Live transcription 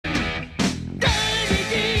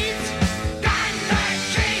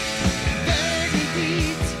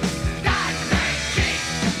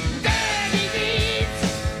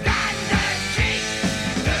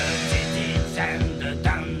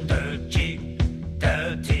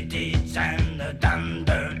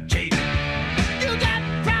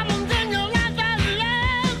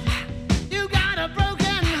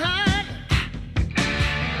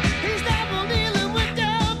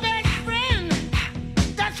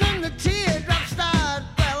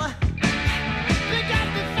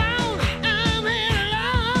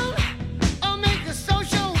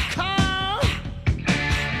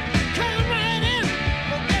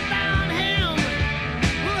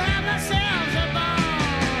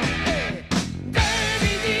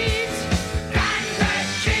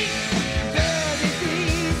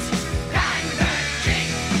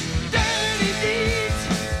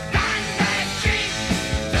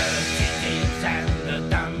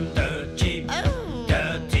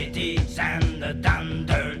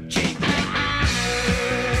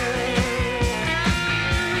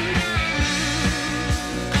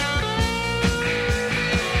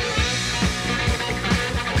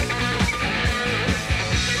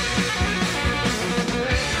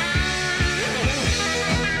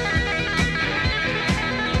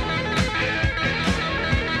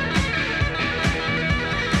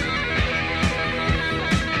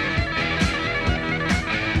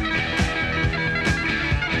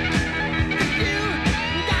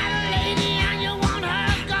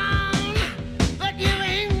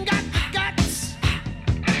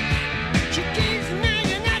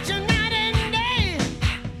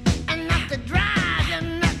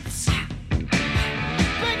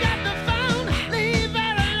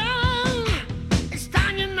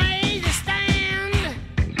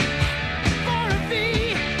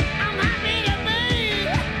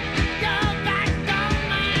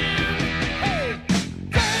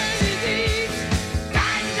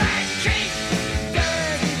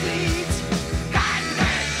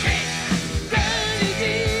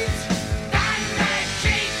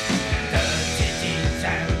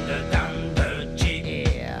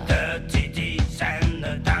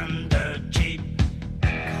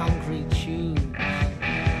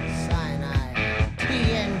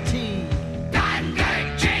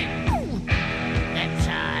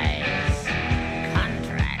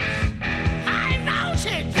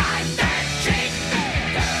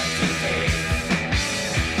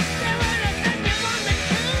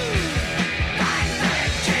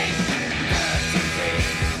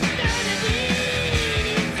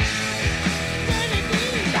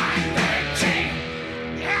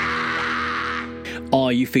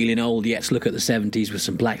Are you feeling old? Yes, look at the 70s with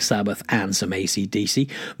some Black Sabbath and some AC/DC.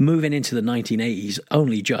 Moving into the 1980s,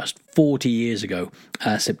 only just 40 years ago,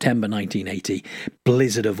 September 1980,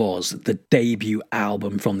 Blizzard of Oz, the debut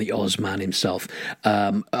album from the Oz man himself.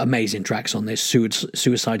 Amazing tracks on this.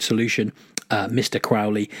 Suicide Solution, Mr.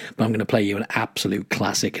 Crowley, but I'm going to play you an absolute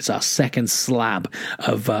classic. It's our second slab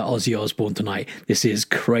of Ozzy Osbourne tonight. This is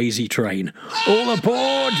Crazy Train. All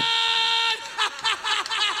aboard!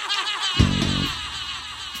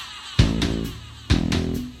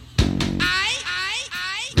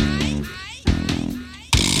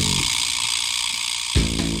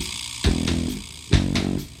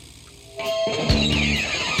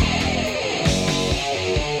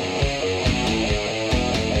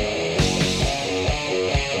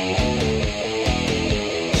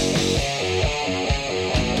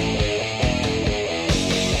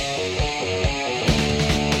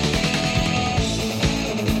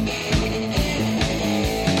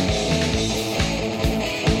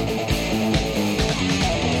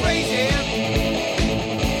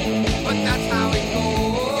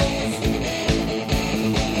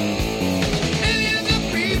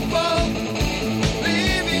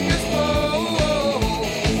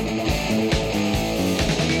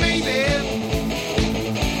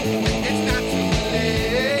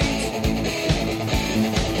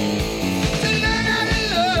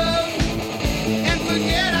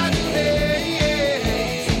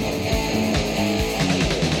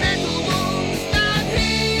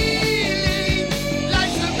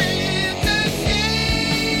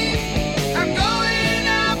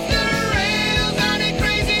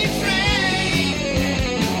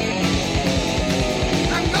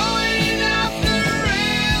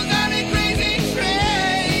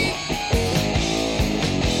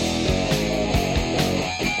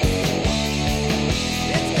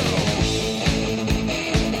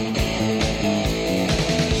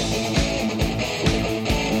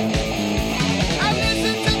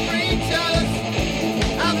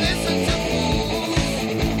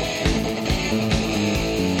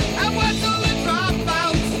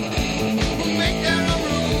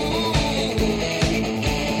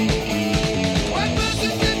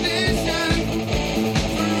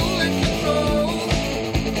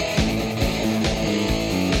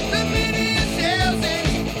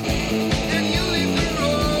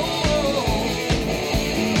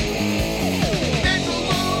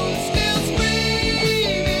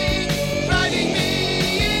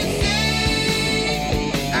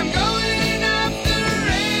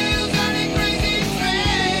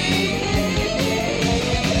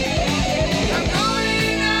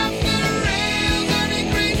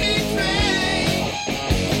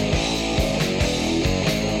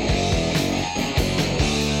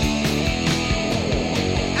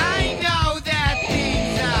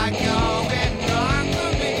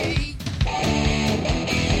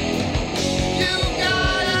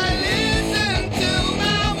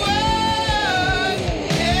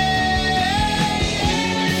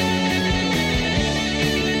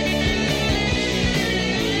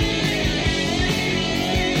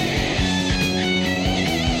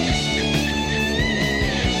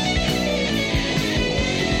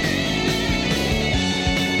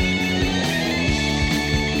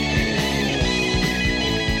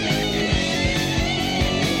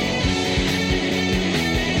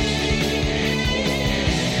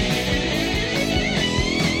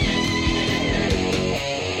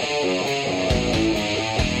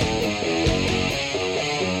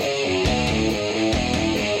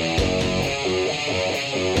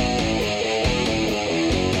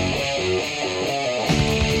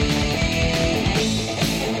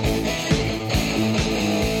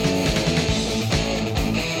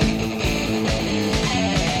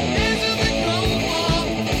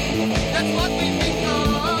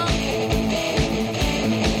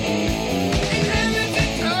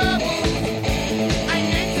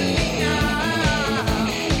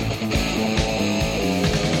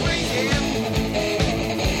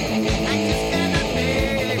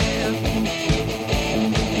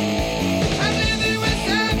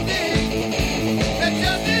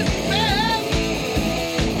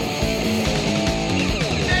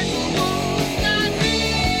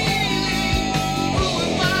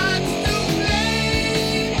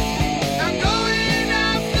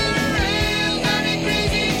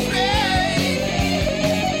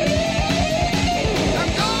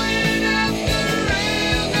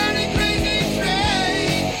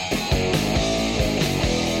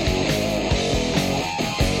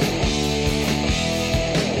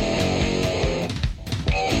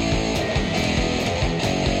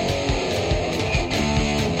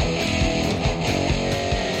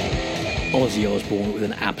 Ozzy Osbourne with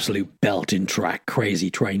an absolute belting track, Crazy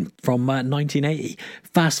Train, from 1980.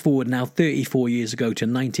 Fast forward now 34 years ago to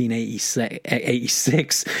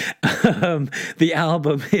 1986. The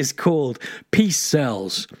album is called Peace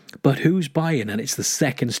Sells, But Who's Buying? And it's the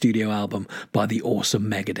second studio album by the awesome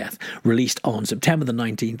Megadeth, released on September the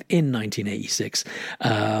 19th in 1986.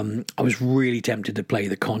 I was really tempted to play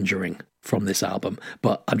The Conjuring from this album,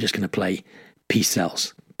 but I'm just going to play Peace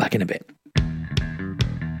Sells. Back in a bit.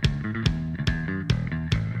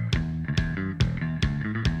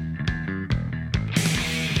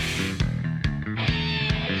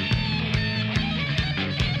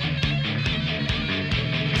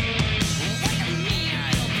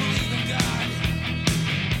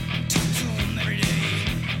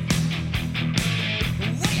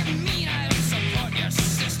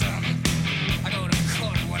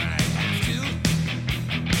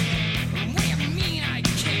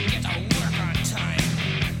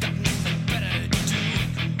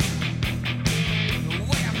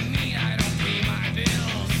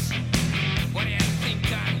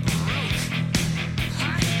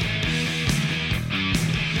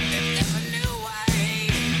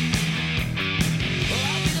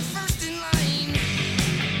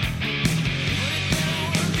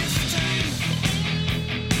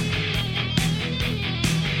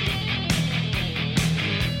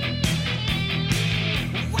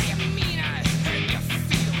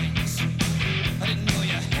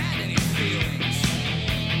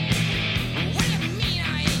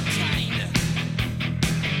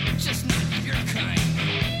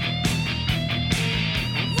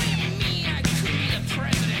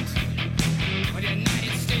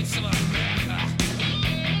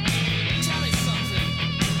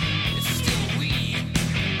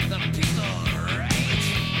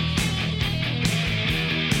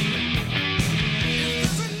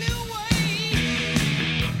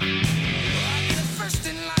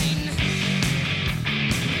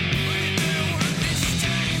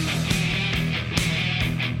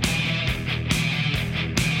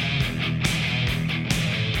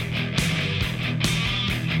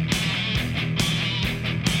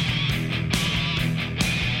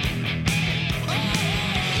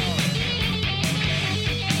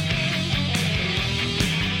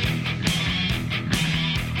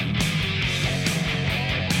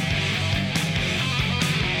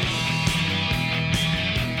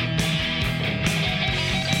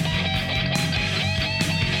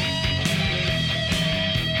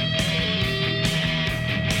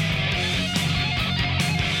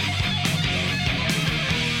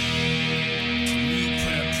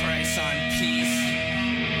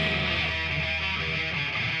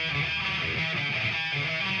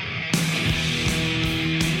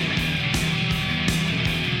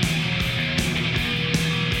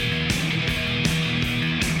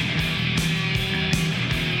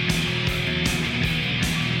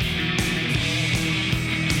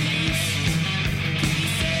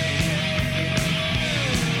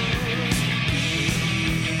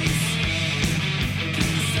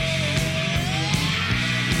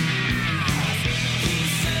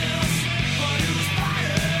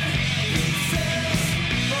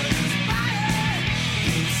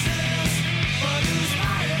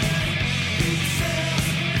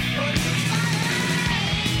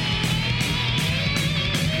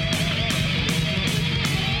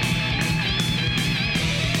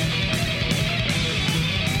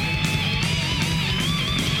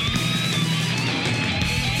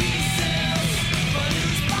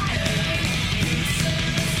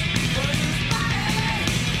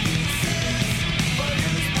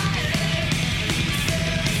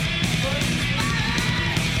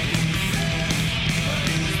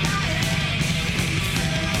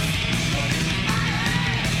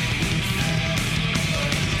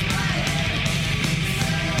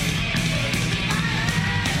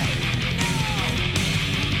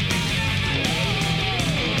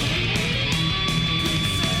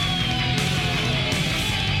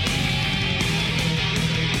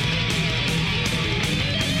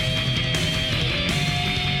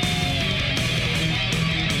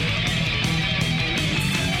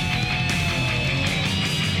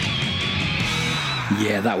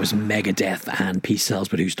 Yeah, that was Megadeth and Peace Sells,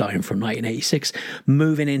 But Who's Dying from 1986.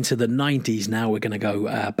 Moving into the 90s now, we're going to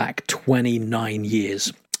go back 29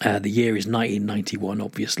 years. The year is 1991,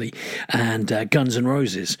 obviously, and Guns N'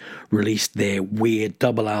 Roses released their weird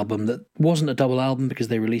double album that wasn't a double album because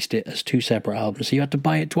they released it as two separate albums, so you had to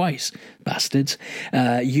buy it twice, bastards.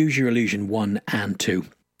 Use Your Illusion 1 and 2.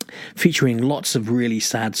 Featuring lots of really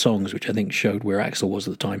sad songs, which I think showed where Axl was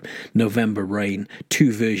at the time. November Rain,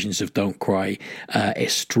 two versions of Don't Cry,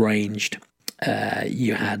 Estranged,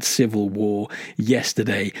 You had Civil War,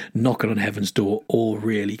 Yesterday, Knocking on Heaven's Door, all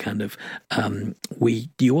really kind of...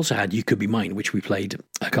 you also had You Could Be Mine, which we played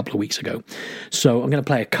a couple of weeks ago. So I'm going to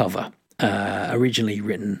play a cover, originally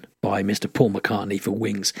written by Mr. Paul McCartney for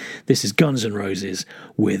Wings. This is Guns N' Roses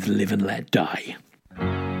with Live and Let Die.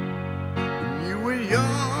 You were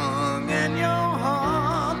young and your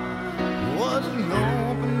heart was an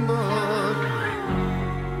open book.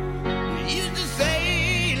 You used to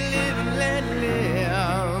say, live and let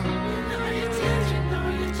live.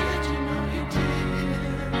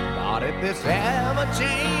 But if this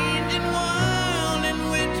ever-changing world in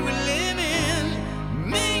which we live in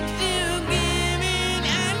makes you give in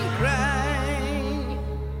and cry,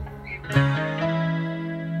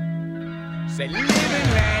 say, live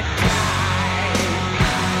and let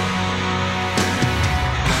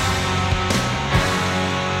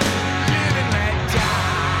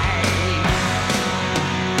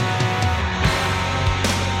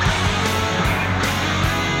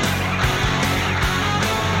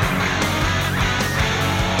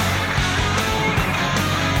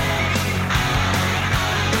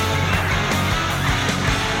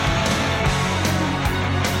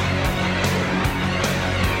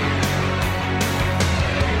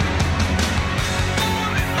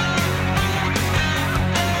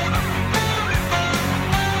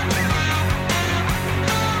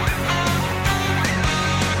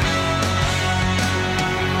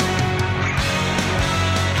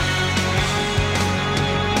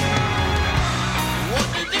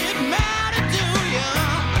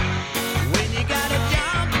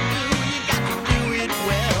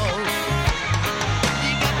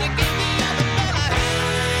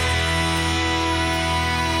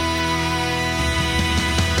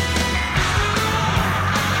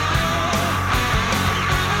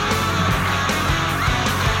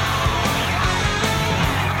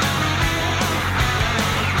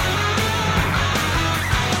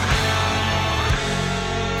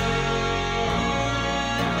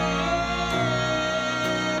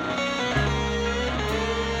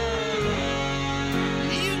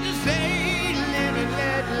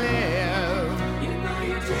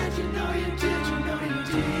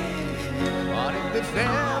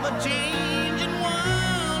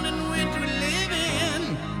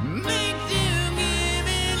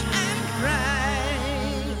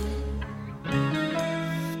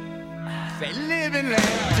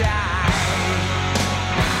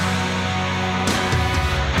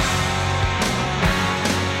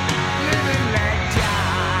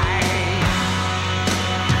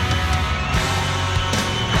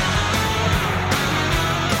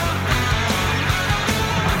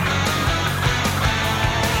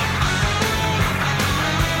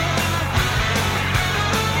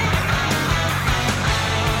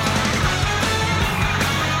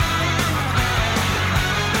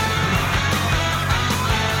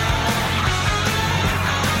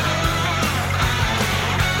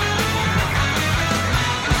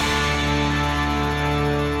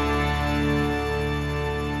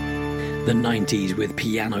the 90s with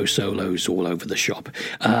piano solos all over the shop.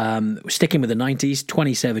 Sticking with the 90s,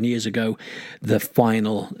 27 years ago, the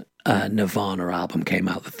final Nirvana album came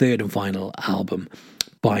out, the third and final album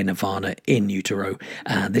by Nirvana, In Utero.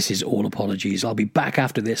 This is All Apologies. I'll be back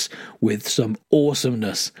after this with some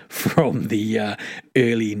awesomeness from the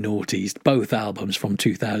early noughties, both albums from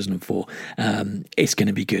 2004. It's going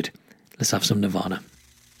to be good. Let's have some Nirvana.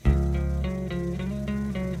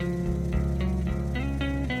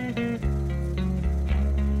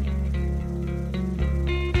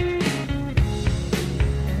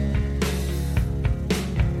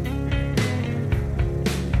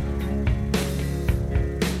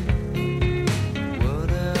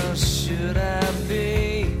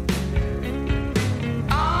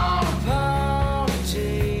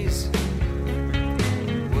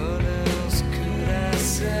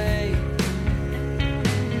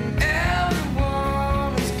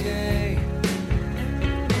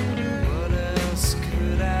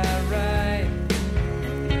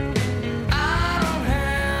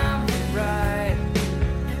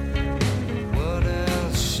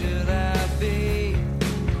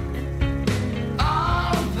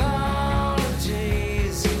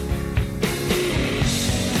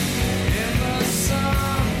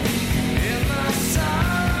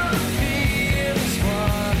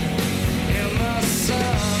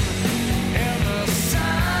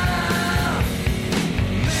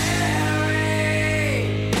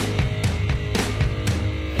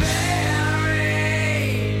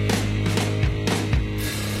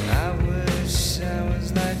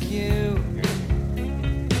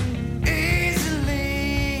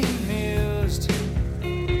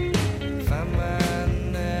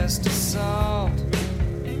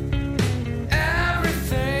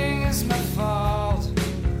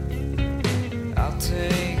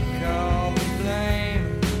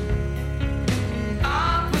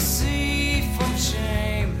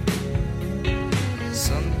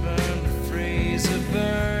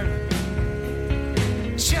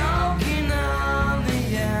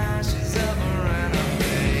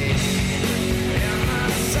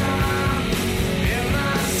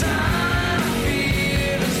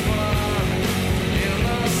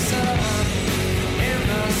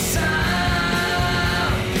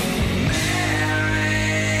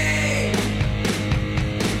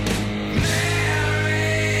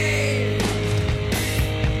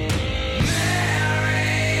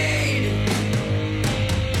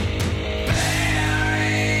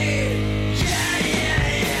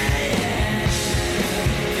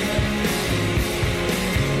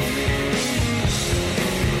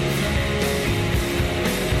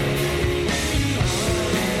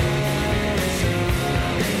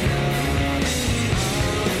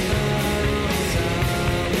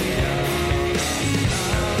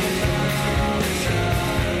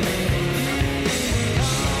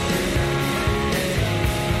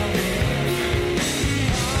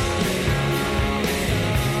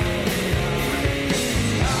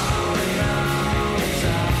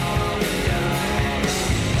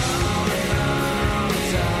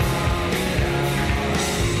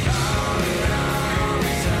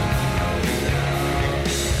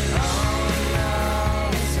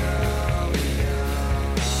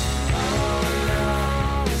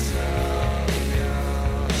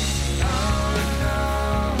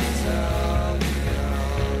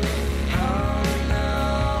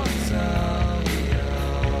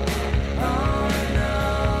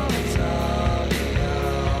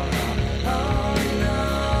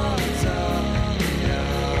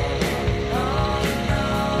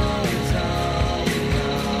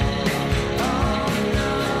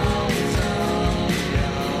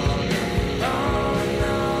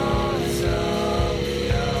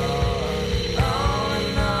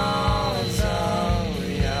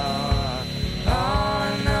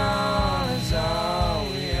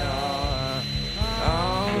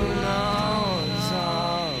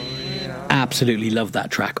 Absolutely love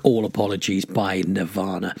that track, All Apologies by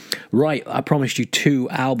Nirvana. Right, I promised you 2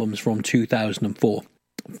 albums from 2004.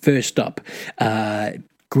 First up,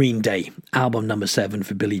 Green Day, album number 7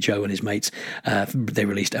 for Billy Joe and his mates. They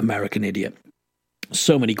released American Idiot.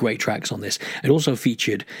 So many great tracks on this. It also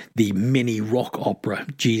featured the mini rock opera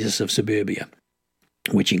Jesus of Suburbia,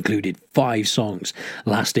 which included 5 songs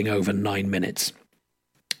lasting over 9 minutes.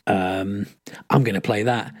 I'm going to play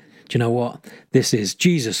that. Do you know what? This is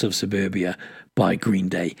Jesus of Suburbia by Green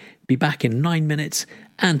Day. Be back in 9 minutes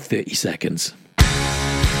and 30 seconds. I'm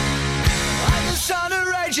just trying to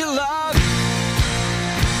raise your love.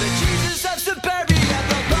 The Jesus of Suburbia,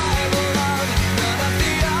 the Bible love. None of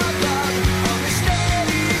the above. Only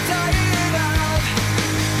steady, tired of.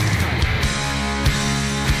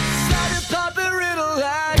 Started popping riddle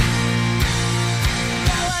head.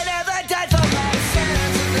 Now I never died for my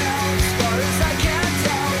sins. And now, as far as I can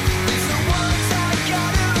tell, these are ones I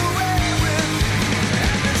got away with.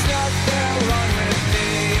 And there's nothing wrong with me.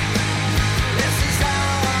 This is how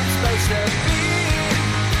I'm supposed to be.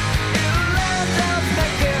 In a land of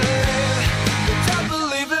make-believe, but don't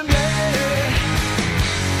believe in me.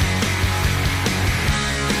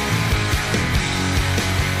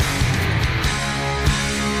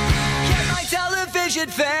 Get my television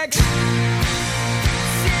fixed.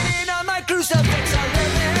 Sitting on my crucifix, I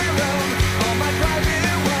live in a room on my private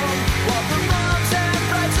room, while the moms and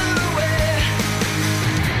brides away.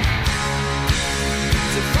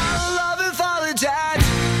 To follow love and follow dad.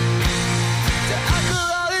 To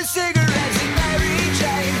alcohol and cigarettes and Mary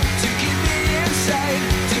Jane. To keep me insane.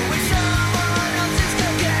 Doing someone else's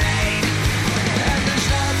cocaine. And there's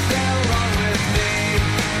nothing wrong with me.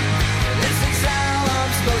 This is how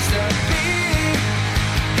I'm supposed to be.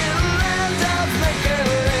 In a land of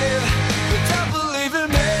make-believe, but don't believe in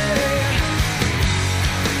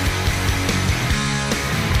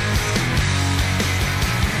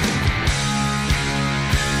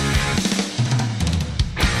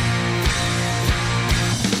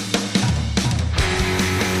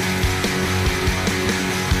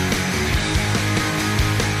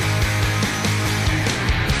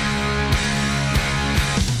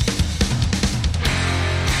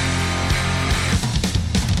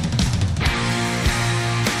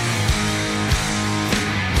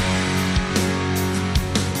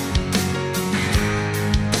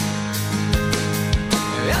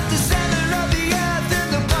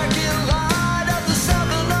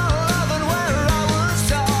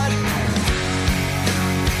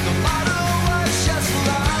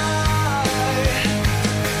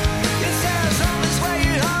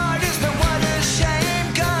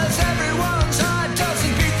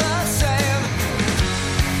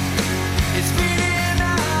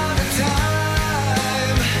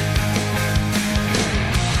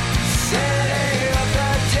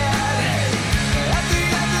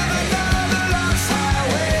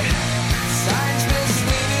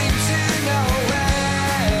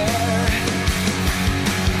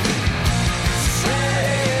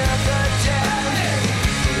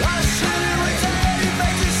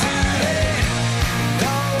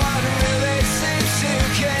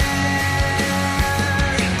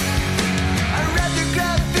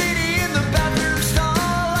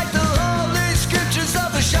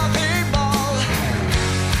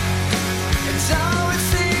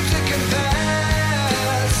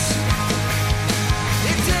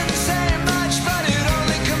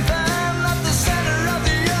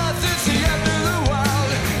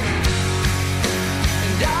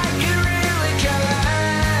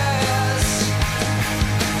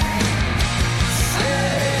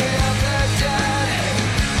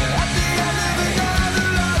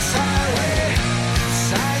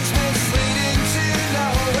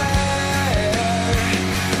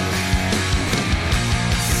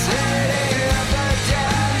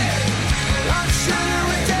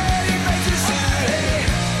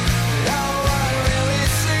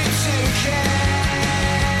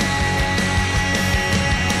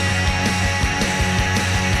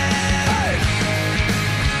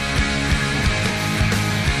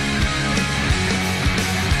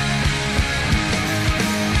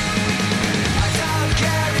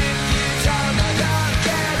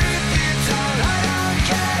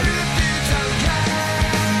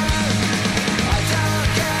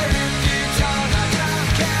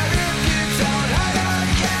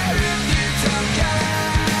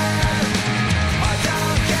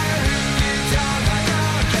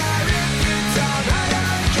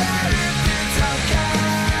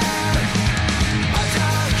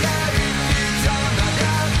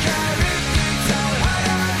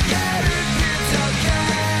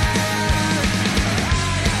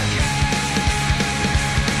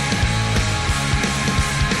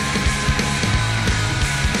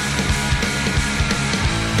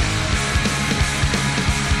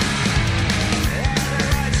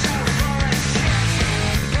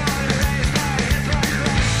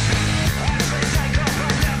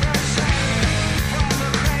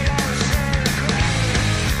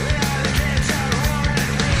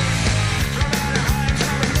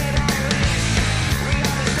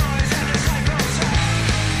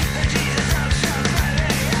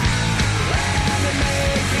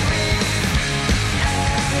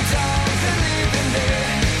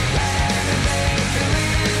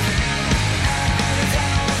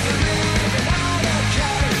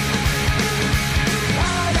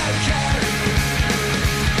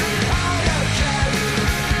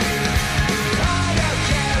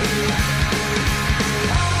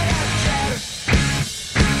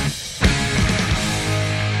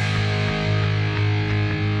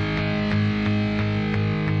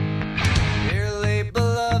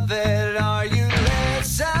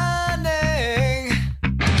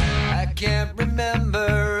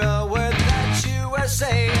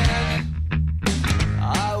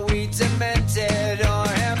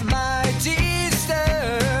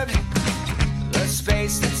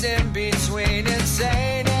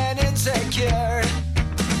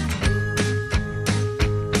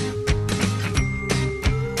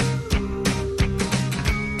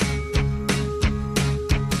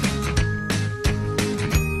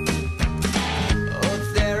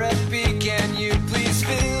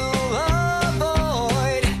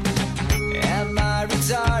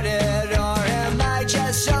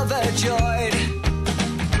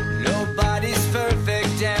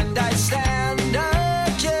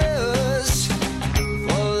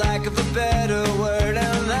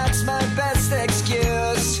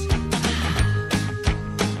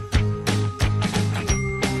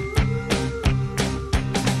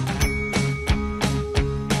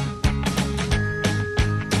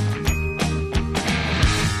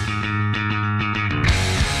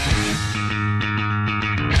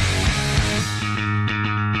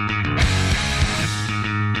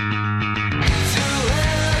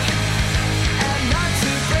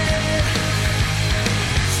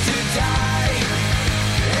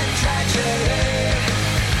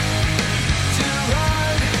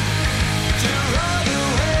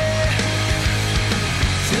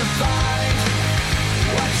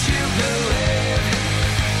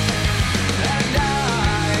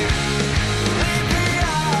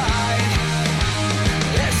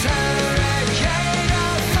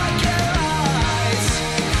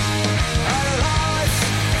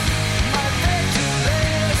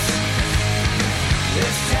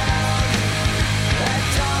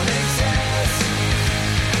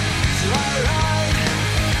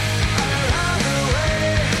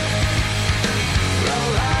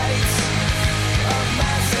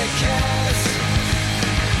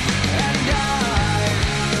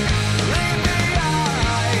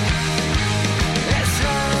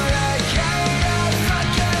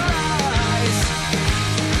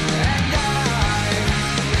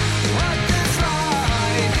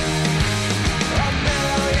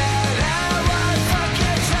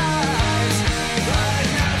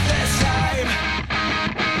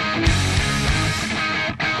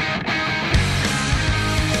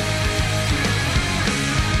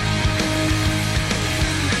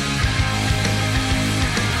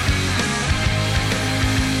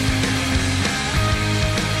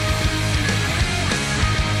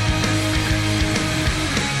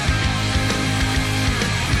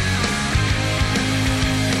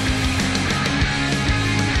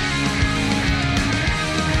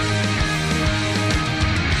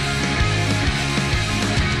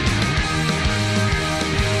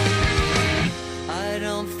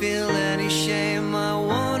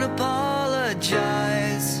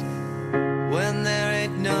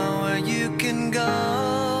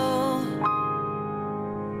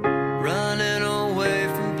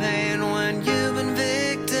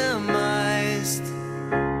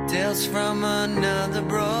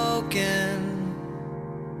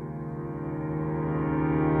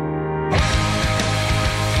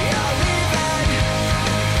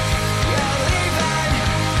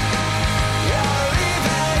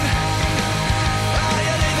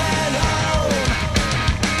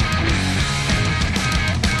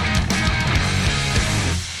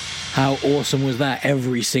How awesome was that?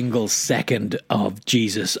 Every single second of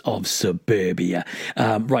Jesus of Suburbia.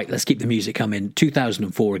 Right, let's keep the music coming.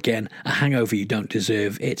 2004 again, A Hangover You Don't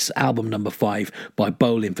Deserve. It's album number 5 by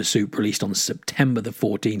Bowling for Soup, released on September the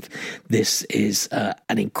 14th. This is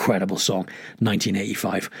an incredible song,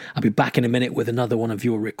 1985. I'll be back in a minute with another one of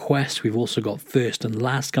your requests. We've also got First and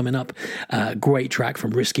Last coming up. Great track from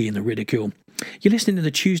Risky and the Ridicule. You're listening to the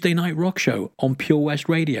Tuesday Night Rock Show on Pure West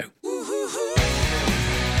Radio.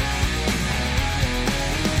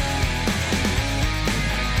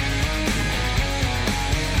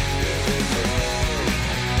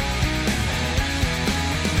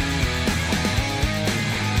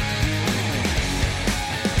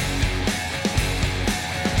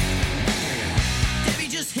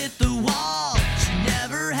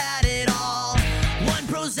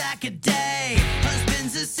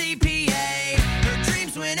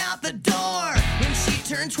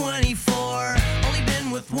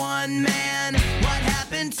 One man, what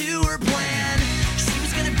happened to her plan? She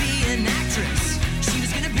was gonna be an actress, she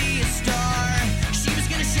was gonna be a star, she was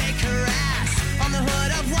gonna shake her ass on the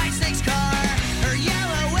hood of Whitesnake's car. Her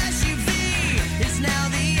yellow SUV is now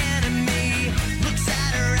the enemy, looks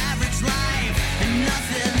at her average life and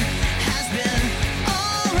nothing has been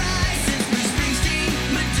alright. Since Bruce Springsteen,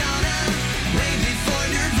 Madonna, way before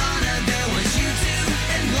Nirvana, there was U2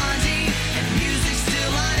 and Blondie, and music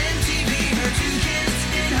still on MTV. Her two kids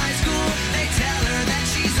in high school, they tell her that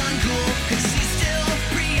she's uncool, cause she's still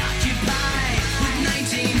preoccupied with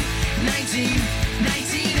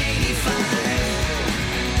 1985.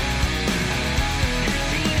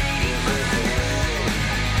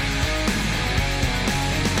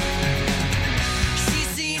 She's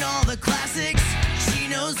seen all the classics, she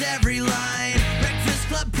knows every line. Breakfast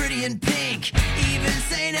Club, Pretty in Pink, even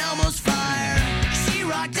St. Elmo's Fire. She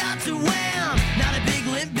rocked out to Wham, not a big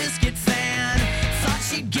Limp Bizkit fan. Thought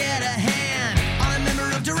she'd get a hand on a member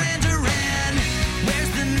of Duran Duran. Where's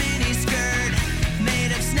the mini skirt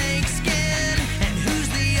made of snake skin? And who's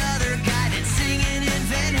the other guy that's singing in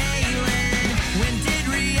Van Halen? When did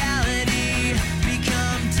reality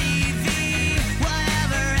become TV?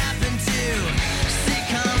 Whatever happened to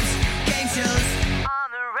sitcoms, game shows on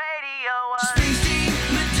the radio? Springsteen,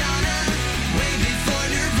 Madonna, way before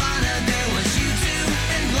Nirvana, there was U2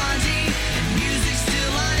 and Blondie, and music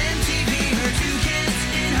still on MTV. Her two kids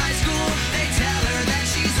in high school, they tell her that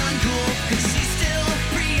she's uncool, cause she's still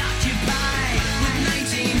preoccupied with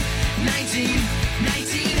 1985.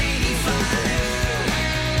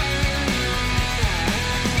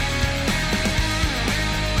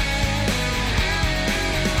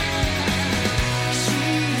 She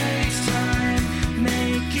hates time,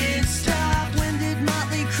 make it stop. When did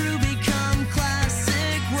Motley Crue become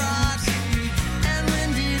classic rock? And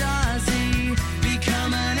when did Ozzy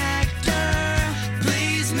become an actor?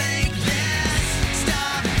 Please make this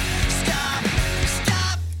stop, stop,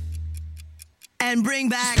 stop, and bring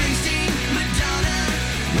back Springsteen, Madonna,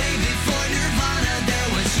 way before Nirvana. There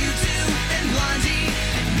was U2 and Blondie,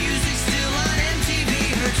 and music still on MTV.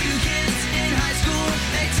 Her two kids in high school,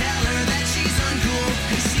 they tell her that she's uncool,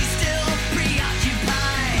 cause she's still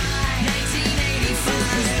preoccupied. 1985.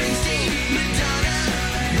 Springsteen, Madonna,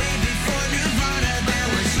 way before Nirvana. There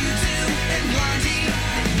was U2 and Blondie,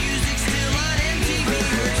 and music still on MTV.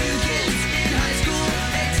 Her two kids in high school,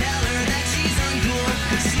 they tell her that she's uncool,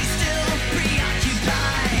 cause she's still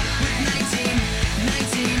preoccupied with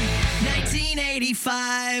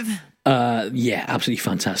 1985. Yeah, absolutely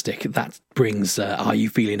fantastic. That brings Are You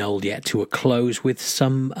Feeling Old Yet to a close with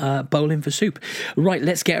some Bowling for Soup. Right,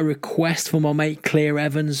 let's get a request from our mate Claire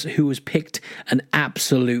Evans, who has picked an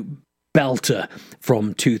absolute belter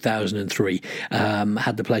from 2003.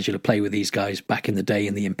 Had the pleasure to play with these guys back in the day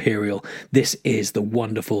in the Imperial. This is the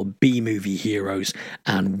wonderful B-movie Heroes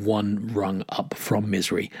and One Rung Up from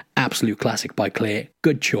Misery. Absolute classic by Claire.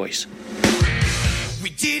 Good choice. We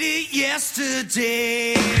did it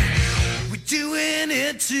yesterday, we're doing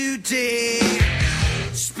it today.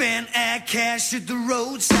 Spent our cash at the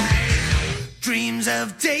roadside, dreams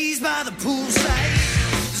of days by the poolside.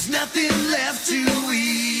 There's nothing left to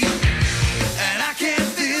eat, and I can't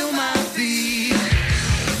feel my feet.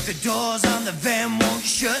 The doors on the van won't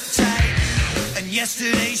shut tight, and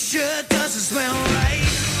yesterday's shirt doesn't smell right.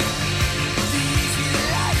 These were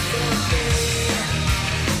life for me,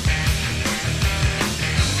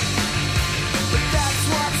 but that's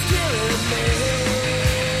what's killing me.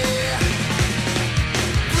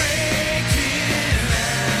 Breaking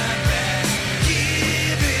our best,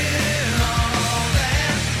 giving all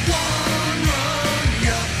that. One run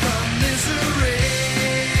up from misery.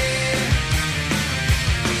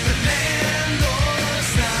 The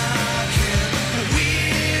landlord's knocking,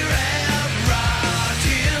 we're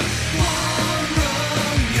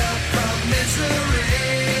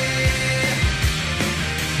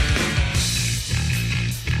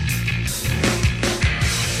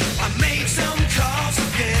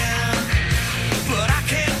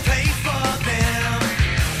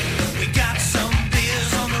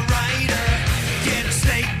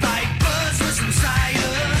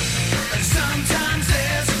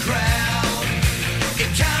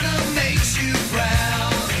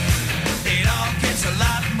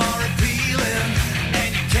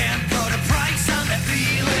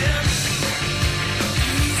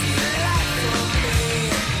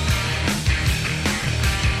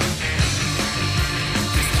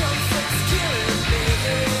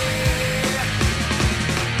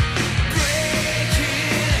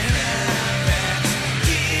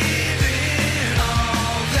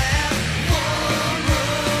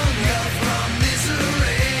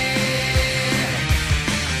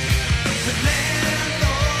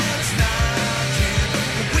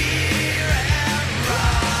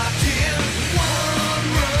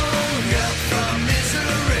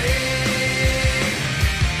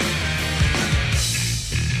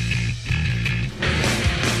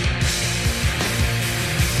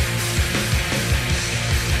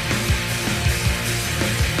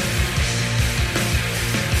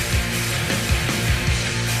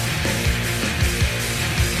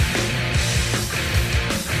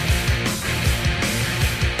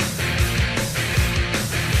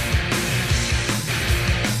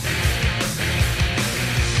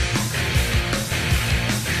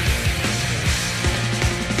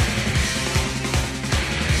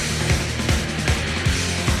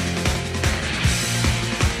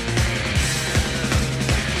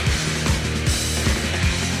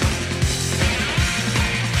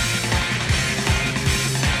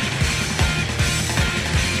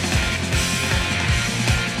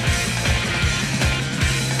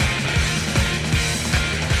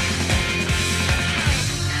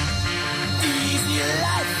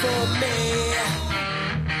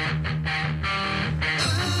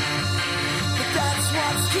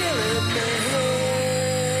killing me.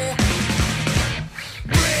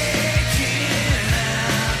 Breaking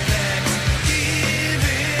affects,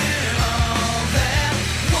 giving all that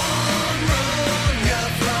one rung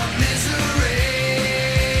up from misery.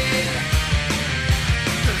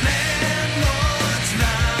 The landlord's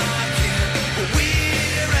knocking,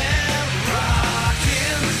 we're out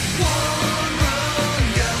rocking. One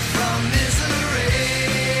rung up from misery.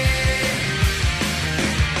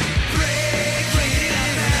 Breaking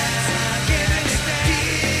affects, giving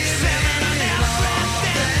all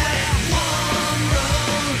that one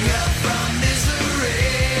rung up from misery.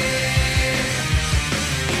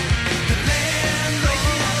 The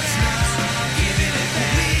landlord's knocking,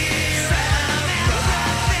 we're out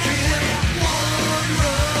rocking. One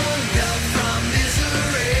rung up from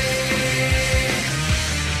misery.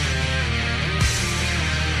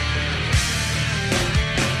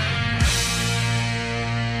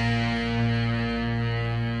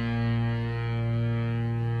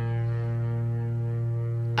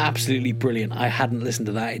 Absolutely brilliant. I hadn't listened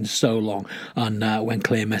to that in so long. And when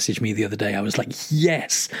Claire messaged me the other day, I was like,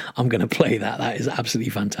 yes, I'm going to play that. That is absolutely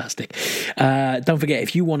fantastic. Don't forget,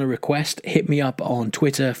 if you want to request, hit me up on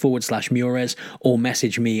Twitter /Muirez or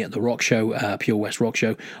message me at The Rock Show, Pure West Rock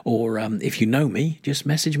Show. Or if you know me, just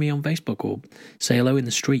message me on Facebook or say hello in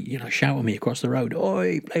the street. You know, shout at me across the road.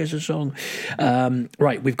 Oi, play us a song.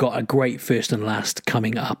 Right, we've got a great first and last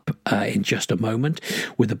coming up in just a moment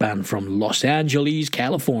with a band from Los Angeles,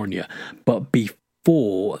 California. But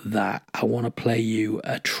before that, I want to play you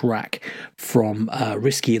a track from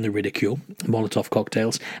Risky and the Ridicule, Molotov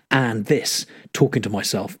Cocktails, and this, Talking to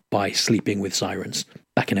Myself by Sleeping with Sirens.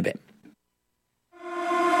 Back in a bit. For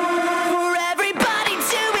everybody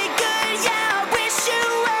doing good, yeah, I wish you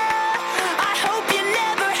well. I hope you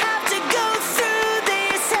never have to go through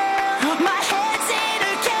this hell. My head's in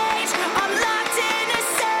a cage, I'm locked in a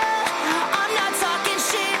cell. I'm not talking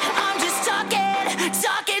shit, I'm just talking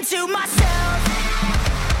to myself.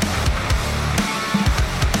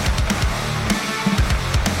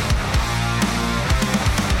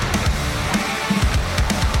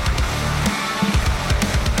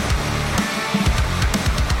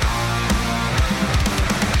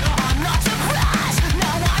 I'm not surprised,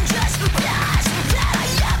 now I'm just blessed that I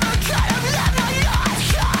ever could have let my life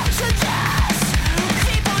come to this.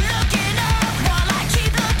 People looking up while I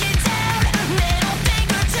keep looking down. Middle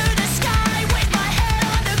finger to the sky with my head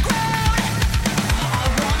on the ground. I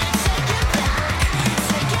wanna take it back.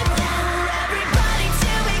 Everybody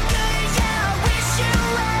doing good, yeah, I wish you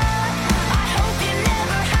well. I hope you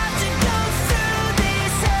never have to go through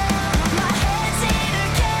this hell. My head's in a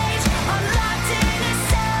cage, I'm locked in a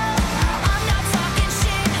cell. I'm not talking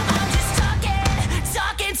shit, I'm just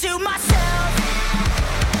talking to myself.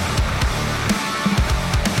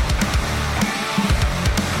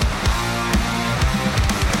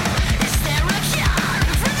 Is there a cure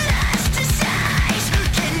for this disease?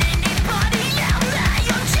 Can anybody help me?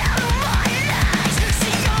 I'm down on my knees.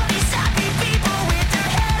 See all these happy people with their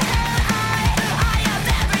head held high. I have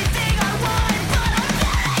everything I want, but I'm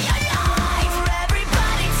barely alive. For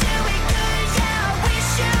everybody doing good, yeah, I wish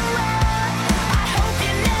you well. I hope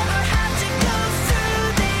you never have to go through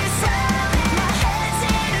this hell. My head's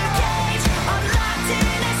in a cage, I'm locked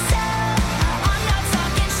in a cell. I'm not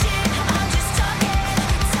talking shit, I'm just talking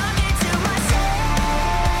to myself.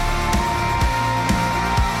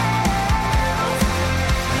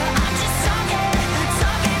 I'm just talking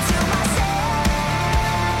to myself.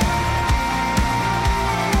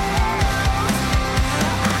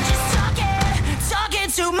 I'm just talking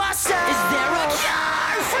to myself. Is there a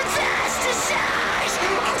cure for this disease?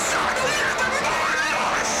 I'm trying to live in my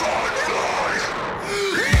life on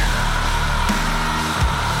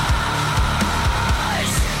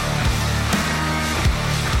lies.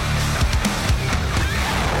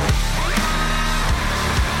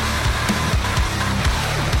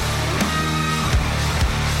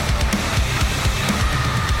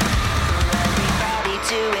 Everybody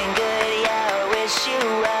doing good, yeah, I wish you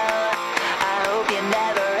well. I hope you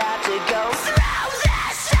never have to go through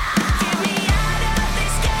this hell. Get me out of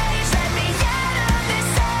this cage, let me out of this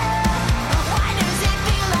hell. Why does it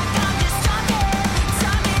feel like I'm just talking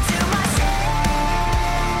to myself?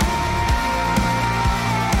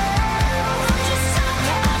 I'm just talking to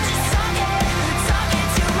myself.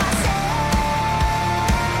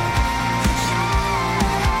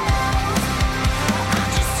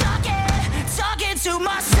 I'm just talking to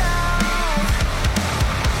myself.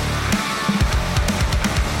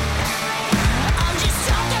 I'm just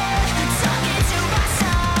talking to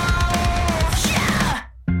myself. Yeah.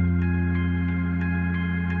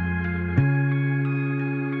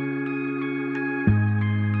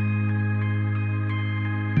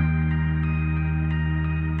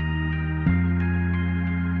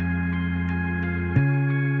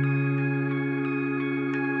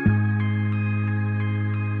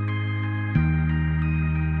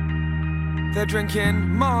 They're drinking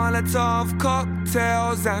Molotov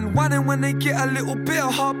cocktails and whining when they get a little bit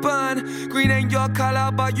of hot burn. Green ain't your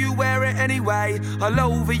colour, but you wear it anyway. All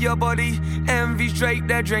over your body, envy's draped.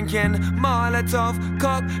 They're drinking Molotov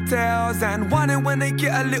cocktails and whining when they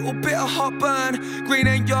get a little bit of hot burn. Green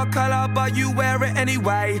ain't your colour, but you wear it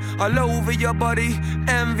anyway. All over your body,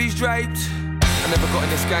 envy's draped. I never got in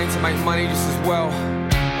this game to make money just as well.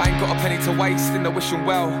 I ain't got a penny to waste in the wishing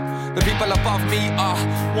well. The people above me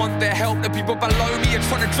want their help. The people below me are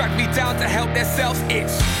trying to drag me down to help themselves.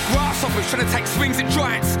 It's grasshoppers trying to take swings at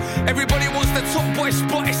giants. Everybody wants the top boy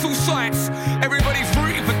spot, it's all science. Everybody's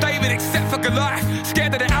rooting for David except for Goliath.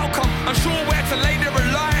 Scared of the outcome, unsure where to lay their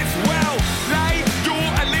reliance. Well, lay your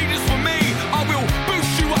allegiance for me. I will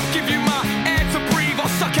boost you up, give you my air to breathe.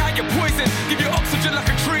 I'll suck out your poison, give you oxygen like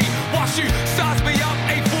a tree. Watch you size me up,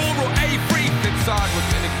 A4 or A3. Inside we're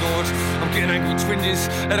getting ignored, I'm getting angry twinges.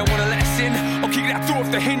 They don't wanna let us in, I'll kick that door off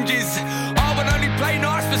the hinges. I will only play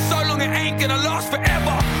nice for so long, it ain't gonna last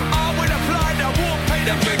forever. I will apply that war paint.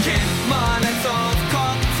 I'm drinking Molotov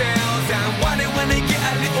cocktails and whining when they get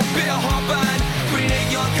a little bit of hot burn. Green ain't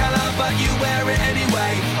your colour, but you wear it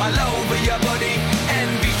anyway. All over your body,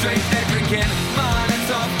 envy straight. They're drinking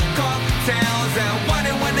Molotov cocktails and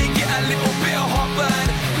whining when they get a little bit of hot burn.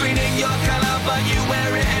 Green ain't your colour, but you wear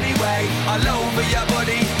it anyway. All over your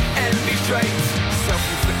body, envy straight.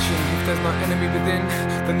 Self-infliction, if there's no enemy within,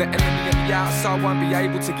 then the enemy at the outside won't be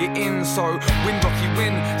able to get in. So win Rocky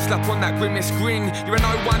win, slap on that grimmest grin. You're a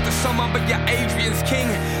no one to someone, but you're Adrian's king.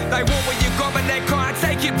 They want what you got, but they can't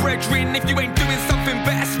take it, brethren. If you ain't doing something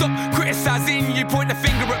better, stop criticising. You point the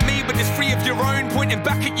finger at me, but there's three of your own pointing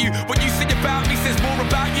back at you. What you say about me says more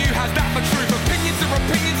about you. How's that for truth? Opinions are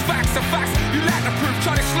opinions, facts are facts. You lack the proof.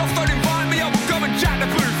 Try to sloth, don't invite me, I will go and jack the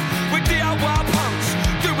booth. We're DIY punks,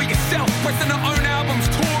 do it yourself. Pressing our own albums,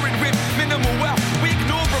 touring with minimal wealth. We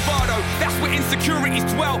ignore bravado, that's where insecurities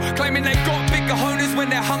dwell. Claiming they got big cojones when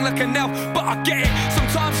they're hung like an elf. But I get it,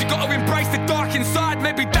 sometimes you gotta embrace the dark inside.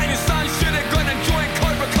 Maybe Daniel's son should have gone and joined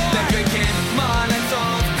Cobra Kai. They're drinking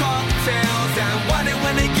Molotov cocktails and whining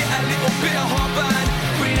when they get a little bit of hot burn.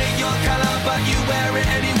 Green ain't your colour, but you wear it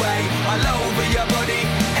anyway. All over your body,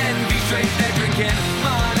 envy straight. They're drinking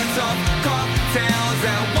Molotov cocktails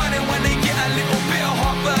and whining when they get a little bit of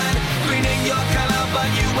hot burn. Green ain't your colour, but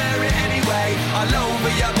you wear it anyway. All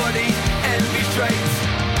over your body, envy straight.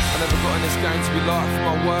 I never got in this game to be liked for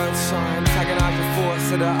my words, so I antagonise your thoughts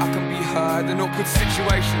so that I can be heard. An awkward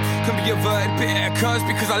situation can be averted, but it occurs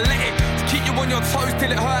because I let it to keep you on your toes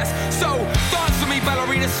till it hurts. So dance for me,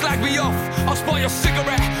 ballerina, slag me off. I'll spot your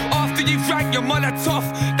cigarette after you drank your Molotov.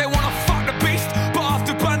 They wanna fuck the beast, but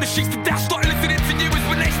after burn the sheets to death, start listening to you is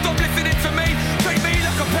when they stop listening to me. Treat me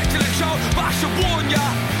like a petulant child, but I should warn ya.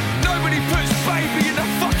 Nobody puts baby in the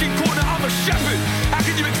fucking corner, I'm a shepherd. How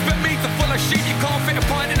can you expect me to follow sheep? You can't fit a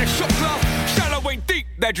pint in a shot glass. Shallow ain't deep.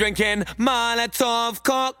 They're drinking Molotov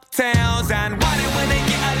cocktails and whining when they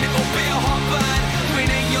get a little bit of hot burn. Green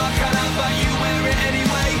ain't your colour, but you wear it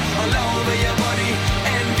anyway. All over your body,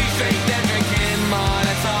 envy straight. They're drinking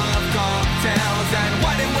Molotov cocktails and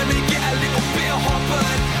whining when they get a little bit of hot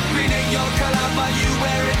burn. Green ain't your colour, but you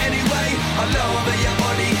wear it anyway. All over your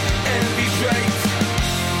body, envy straight.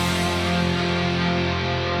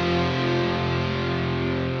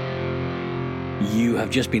 You have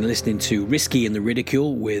just been listening to Risky and the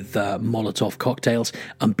Ridicule with Molotov Cocktails,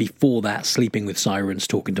 and before that, Sleeping with Sirens,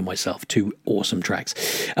 Talking to Myself. Two awesome tracks.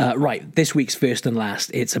 Right, this week's first and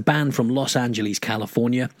last. It's a band from Los Angeles,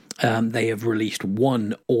 California. They have released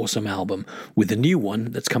one awesome album with a new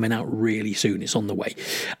one that's coming out really soon. It's on the way.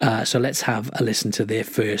 So let's have a listen to their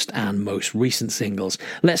first and most recent singles.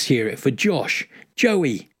 Let's hear it for Josh,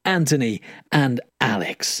 Joey, Anthony, and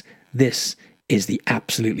Alex. This is the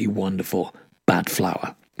absolutely wonderful Bad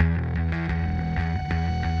Flower.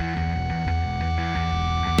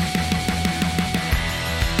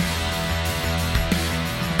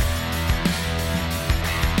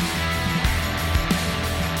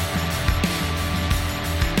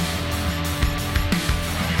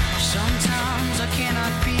 Sometimes I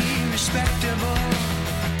cannot be respectable.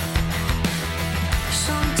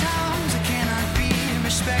 Sometimes I cannot be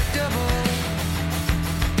respectable.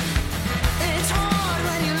 It's hard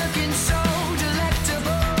when you're looking so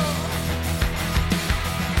delectable.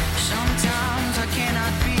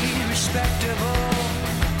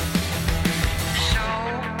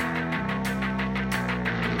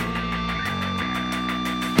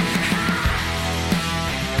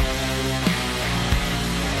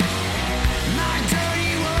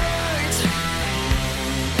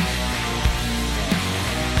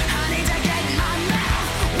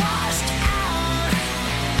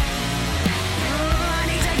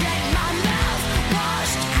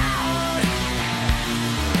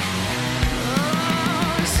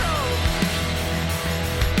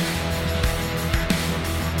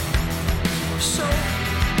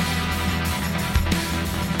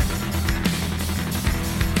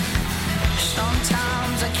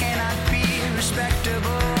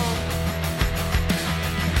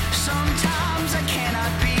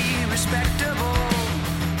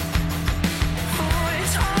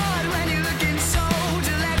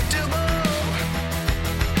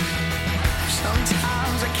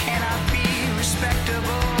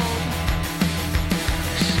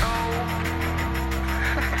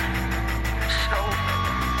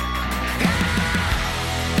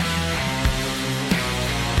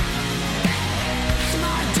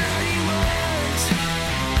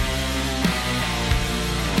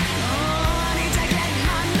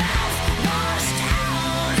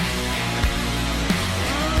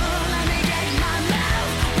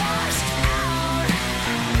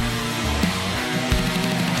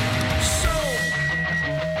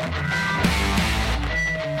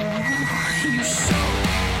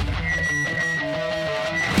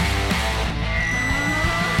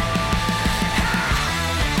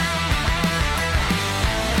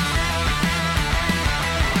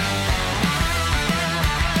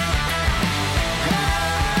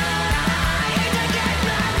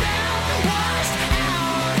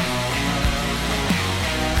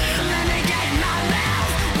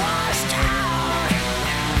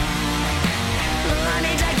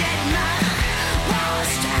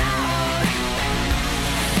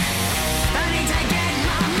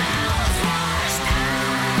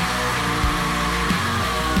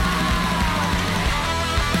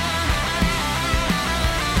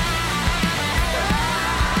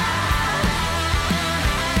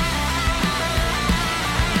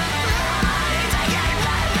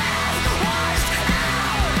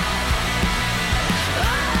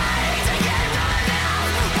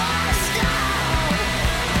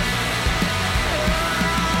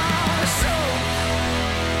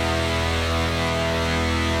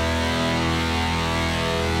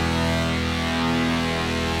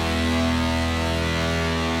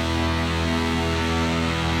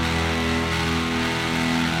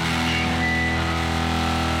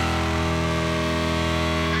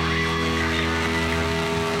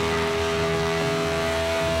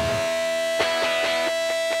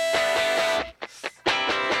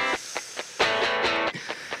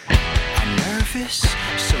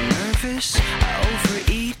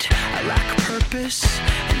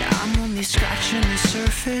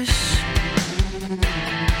 surface.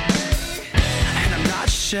 And I'm not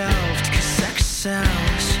shelved, cause sex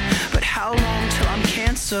sells. But how long till I'm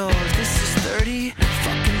canceled? This is 30,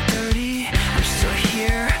 fucking 30. I'm still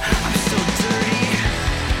here, I'm still dirty.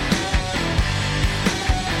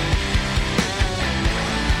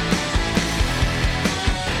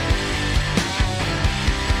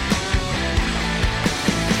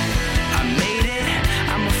 I made it,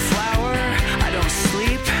 I'm a flower. I don't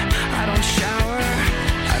sleep, I don't shower.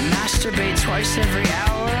 I masturbate twice every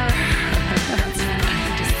hour.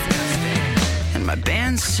 And my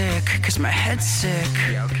band's sick, cause my head's sick.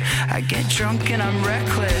 I get drunk and I'm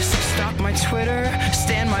reckless. Stalk my Twitter,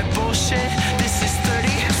 stand my bullshit. This is 30.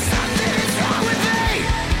 Something's wrong with me!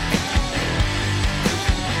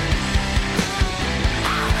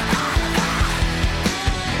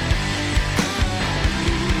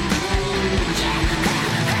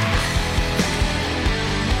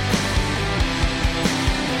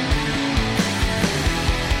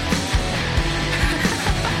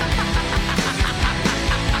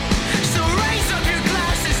 So raise up your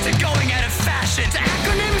glasses to going out of fashion, to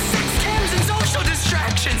acronyms, sex cams, and social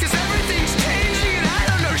distractions. Cause everything's changing and I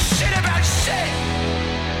don't know shit about shit.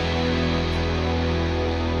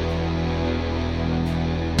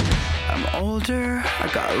 I'm older, I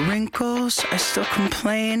got wrinkles, I still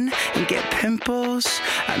complain and get pimples.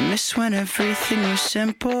 I miss when everything was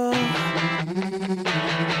simple.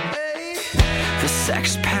 The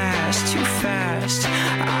sex passed too fast.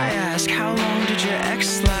 I ask, how long did your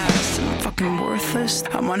ex last? I'm fucking worthless,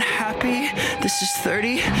 I'm unhappy. This is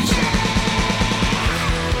 30.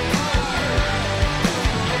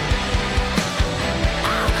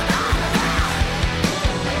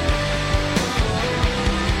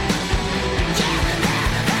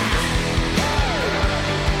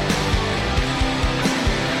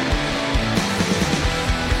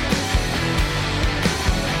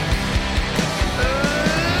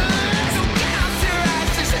 So get off your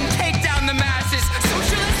asses and take down the masses.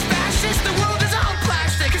 Socialist, fascist, the world is all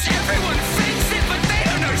plastic. Cause everyone fakes it, but they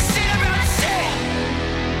don't know shit about shit.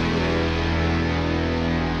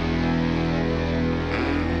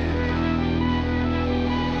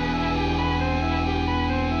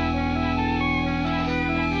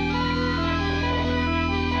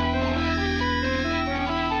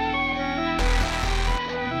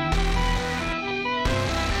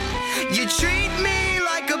 You treat me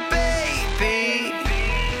like a baby.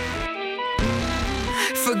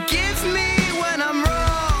 Forgive me when I'm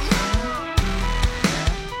wrong.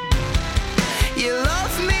 You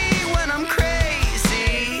love me when I'm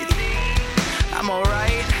crazy. I'm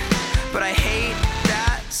alright, but I hate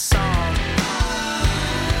that song.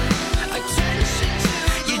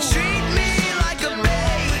 You treat me like a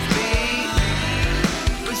baby.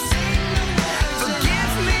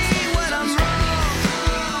 Forgive me when I'm wrong.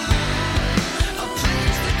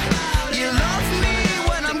 You love me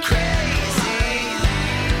when I'm crazy.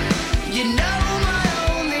 You know my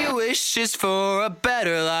only wish is for a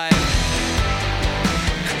better life.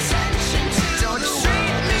 Don't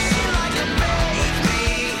treat me like a baby.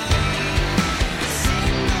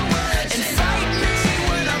 And fight me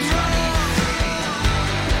when I'm wrong.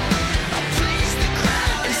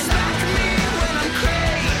 And smack me when I'm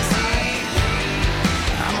crazy.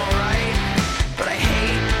 I'm alright, but I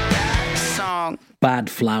hate that song. Bad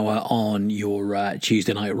Flower on your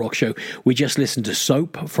Tuesday Night Rock Show. We just listened to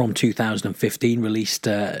Soap from 2015, released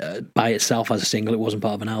by itself as a single. It wasn't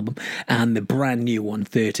part of an album. And the brand new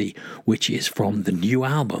 130, which is from the new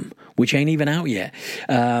album, which ain't even out yet.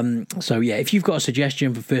 So yeah, if you've got a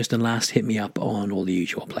suggestion for first and last, hit me up on all the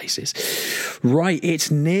usual places. Right,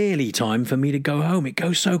 it's nearly time for me to go home. It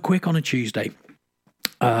goes so quick on a Tuesday.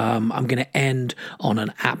 I'm going to end on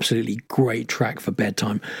an absolutely great track for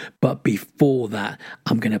bedtime. But before that,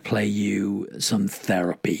 I'm going to play you some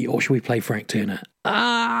Therapy. Or should we play Frank Turner?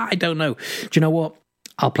 I don't know. Do you know what?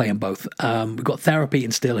 I'll play them both. We've got Therapy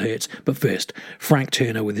and Still Hurts. But first, Frank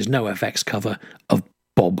Turner with his NoFX cover of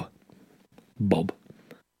Bob. Bob.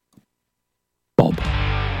 Bob.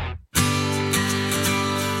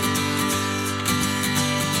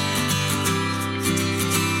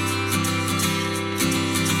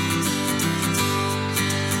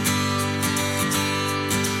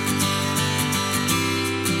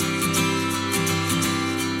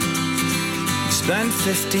 Spent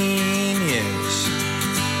 15 years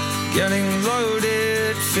getting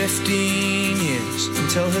loaded, 15 years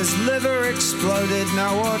until his liver exploded.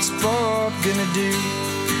 Now what's Bob gonna do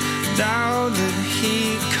now that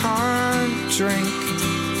he can't drink?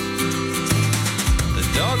 The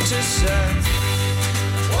doctor said,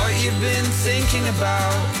 what you been thinking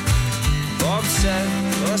about? Bob said,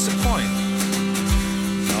 well, that's the point.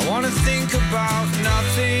 think about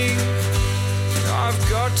nothing. I've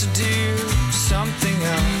got to do something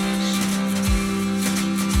else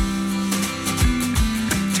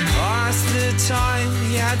to pass the time.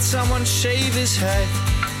 He had someone shave his head.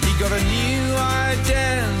 He got a new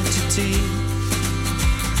identity.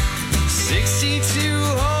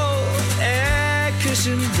 62-hole air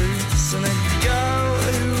cushion boots and a girl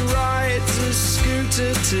who rides a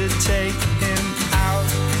scooter to take him out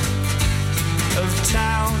of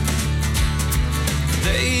town.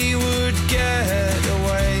 They would get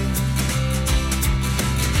away,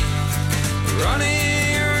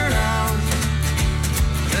 running around.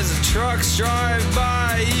 As the trucks drive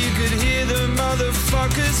by, you could hear the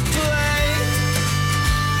motherfuckers play.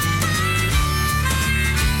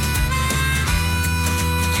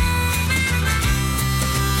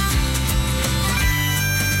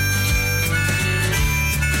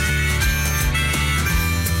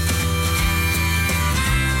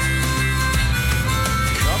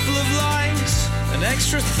 An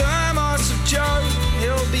extra thermos of Joe.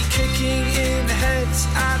 He'll be kicking in heads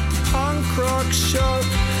at the punk rock show.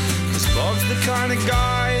 'Cause Bob's the kind of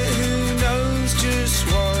guy who knows just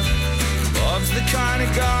what. Bob's the kind of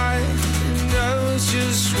guy who knows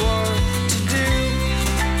just what to do.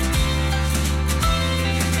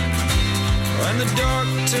 When the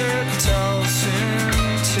doctor tells him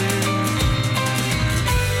to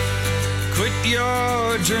quit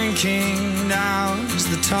your drinking, now's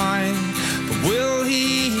the time. Will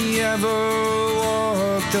he ever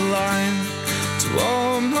walk the line? To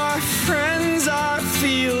all my friends I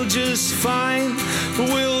feel just fine.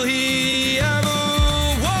 Will he ever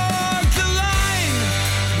walk the line?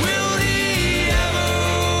 Will he ever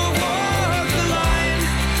walk the line?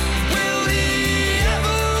 Will he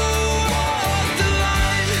ever walk the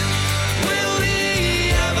line? Will he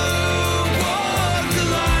ever walk the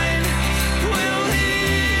line? Will he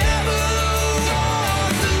ever walk the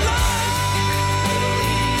line?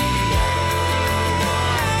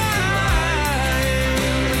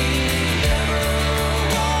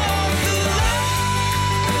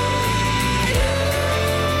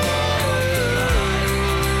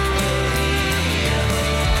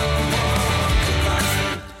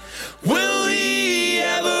 Will he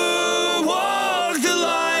ever walk the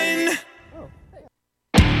line?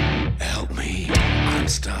 Help me, I'm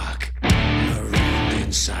stuck, marooned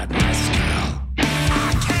inside my